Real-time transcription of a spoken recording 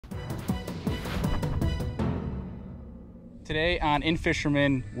Today on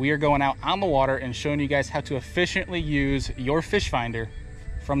In-Fisherman, we are going out on the water and showing you guys how to efficiently use your fish finder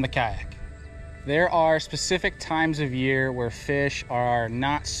from the kayak. There are specific times of year where fish are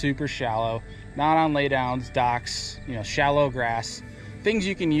not super shallow, not on laydowns, docks, shallow grass, things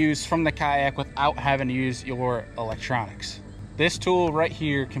you can use from the kayak without having to use your electronics. This tool right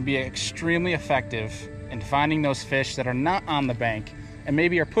here can be extremely effective in finding those fish that are not on the bank and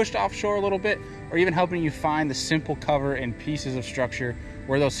maybe are pushed offshore a little bit, or even helping you find the simple cover and pieces of structure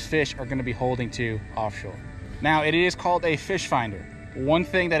where those fish are going to be holding to offshore. Now, it is called a fish finder. One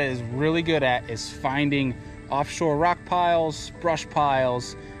thing that it is really good at is finding offshore rock piles, brush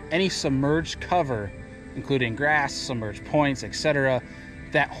piles, any submerged cover, including grass, submerged points, etc.,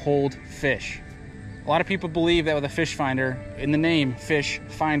 that hold fish. A lot of people believe that with a fish finder, in the name fish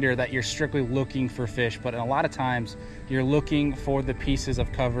finder, that you're strictly looking for fish, but a lot of times you're looking for the pieces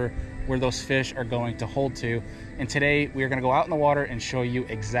of cover where those fish are going to hold to. And today we are going to go out in the water and show you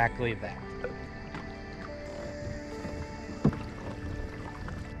exactly that.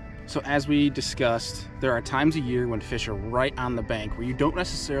 So as we discussed, there are times a year when fish are right on the bank where you don't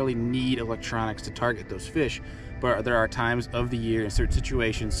necessarily need electronics to target those fish, but there are times of the year in certain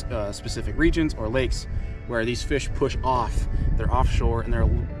situations, specific regions or lakes, where these fish push off, they're offshore, and they're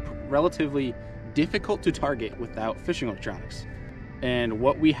relatively difficult to target without fishing electronics. And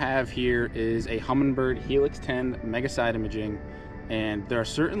what we have here is a Humminbird Helix 10 mega side imaging, and there are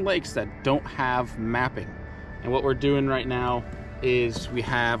certain lakes that don't have mapping. And what we're doing right now is we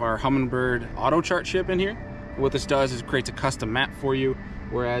have our Humminbird auto chart chip in here. What this does is it creates a custom map for you,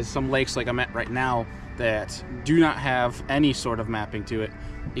 whereas some lakes like I'm at right now that do not have any sort of mapping to it,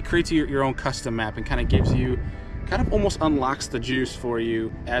 it creates your own custom map and kind of gives you, almost unlocks the juice for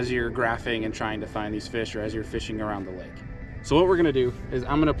you as you're graphing and trying to find these fish, or as you're fishing around the lake. So what we're gonna do is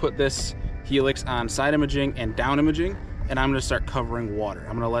I'm gonna put this Helix on side imaging and down imaging, and I'm gonna start covering water.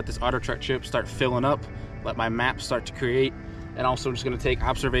 I'm gonna let this auto chart chip start filling up, let my map start to create, and also I'm just gonna take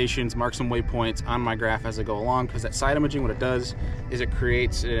observations, mark some waypoints on my graph as I go along, because that side imaging, what it does is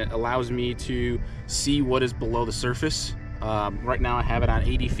it allows me to see what is below the surface. Right now I have it on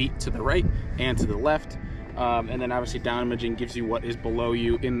 80 feet to the right and to the left. And then obviously down imaging gives you what is below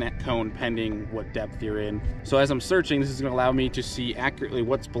you in that cone, pending what depth you're in. So as I'm searching, this is going to allow me to see accurately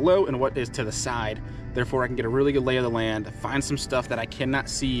what's below and what is to the side. Therefore I can get a really good lay of the land, find some stuff that I cannot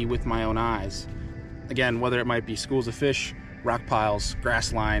see with my own eyes. Again, whether it might be schools of fish, rock piles,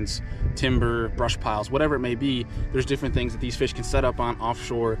 grass lines, timber, brush piles, whatever it may be, there's different things that these fish can set up on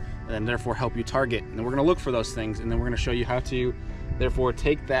offshore and therefore help you target. And we're going to look for those things, and then we're going to show you how to therefore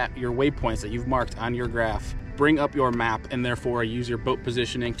take your waypoints that you've marked on your graph, bring up your map, and therefore use your boat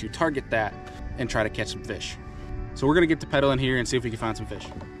positioning to target that and try to catch some fish. So we're gonna get to pedaling here and see if we can find some fish.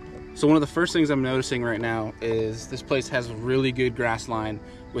 So one of the first things I'm noticing right now is this place has a really good grass line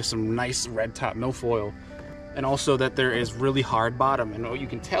with some nice red top milfoil, and also that there is really hard bottom. And what you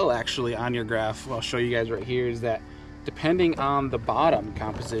can tell actually on your graph, I'll show you guys right here, is that depending on the bottom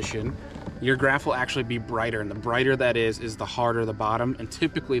composition, your graph will actually be brighter, and the brighter that is the harder the bottom, and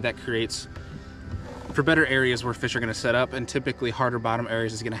typically that creates for better areas where fish are going to set up, and typically harder bottom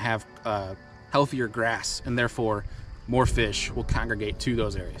areas is going to have healthier grass, and therefore more fish will congregate to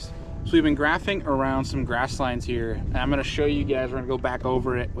those areas. So we've been graphing around some grass lines here, and I'm going to show you guys, we're going to go back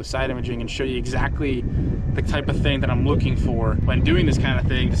over it with side imaging and show you exactly the type of thing that I'm looking for when doing this kind of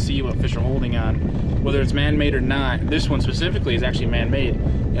thing to see what fish are holding on, whether it's man-made or not. This one specifically is actually man-made.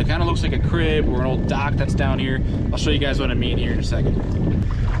 It kind of looks like a crib or an old dock that's down here. I'll show you guys what I mean here in a second.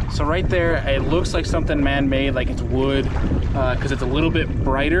 So right there, it looks like something man-made, like it's wood, because it's a little bit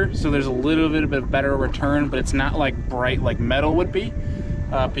brighter, so there's a little bit of a better return, but it's not like bright like metal would be,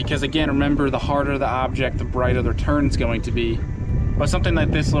 because again, remember, the harder the object, the brighter the return is going to be. But something like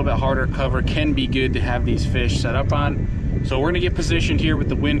this, a little bit harder cover, can be good to have these fish set up on. So we're gonna get positioned here with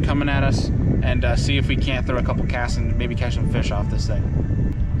the wind coming at us and see if we can't throw a couple casts and maybe catch some fish off this thing.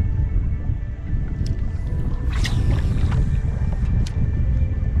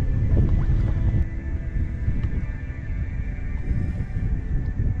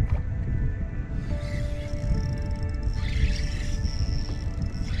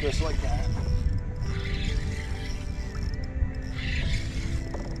 Just like that.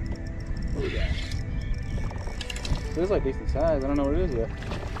 What we got? This is like decent size. I don't know what it is yet.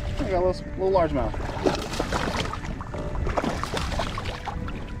 I got a little largemouth.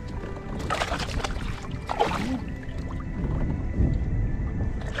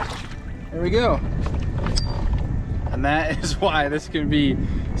 There we go. And that is why this can be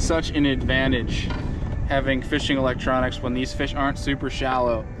such an advantage, having fishing electronics when these fish aren't super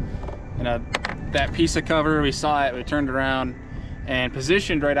shallow. And that piece of cover, we saw it, we turned around and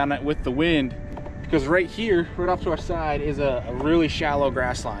positioned right on it with the wind, because right here, right off to our side, is a really shallow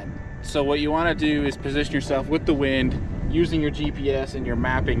grass line. So what you want to do is position yourself with the wind, using your GPS and your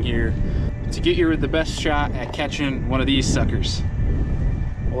mapping here to get the best shot at catching one of these suckers.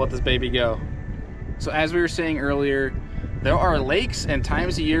 We'll let this baby go. So as we were saying earlier, there are lakes and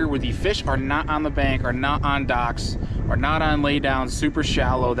times of year where the fish are not on the bank, are not on docks, are not on laydowns, super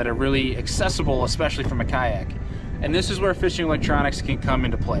shallow, that are really accessible, especially from a kayak. And this is where fishing electronics can come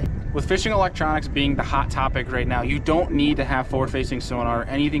into play. With fishing electronics being the hot topic right now, you don't need to have forward-facing sonar or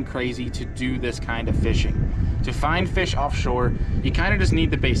anything crazy to do this kind of fishing. To find fish offshore, you kind of just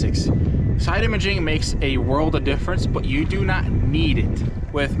need the basics. Side imaging makes a world of difference, but you do not need it.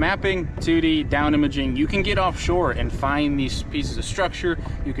 With mapping, 2D, down imaging, you can get offshore and find these pieces of structure,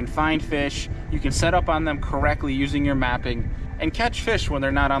 you can find fish, you can set up on them correctly using your mapping, and catch fish when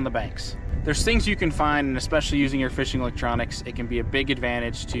they're not on the banks. There's things you can find, and especially using your fishing electronics, it can be a big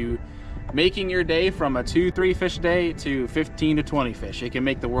advantage to making your day from a 2-3 fish day to 15 to 20 fish. It can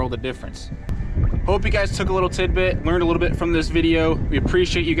make the world of difference. Hope you guys took a little tidbit, learned a little bit from this video. We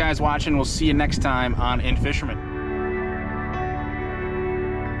appreciate you guys watching. We'll see you next time on In-Fisherman.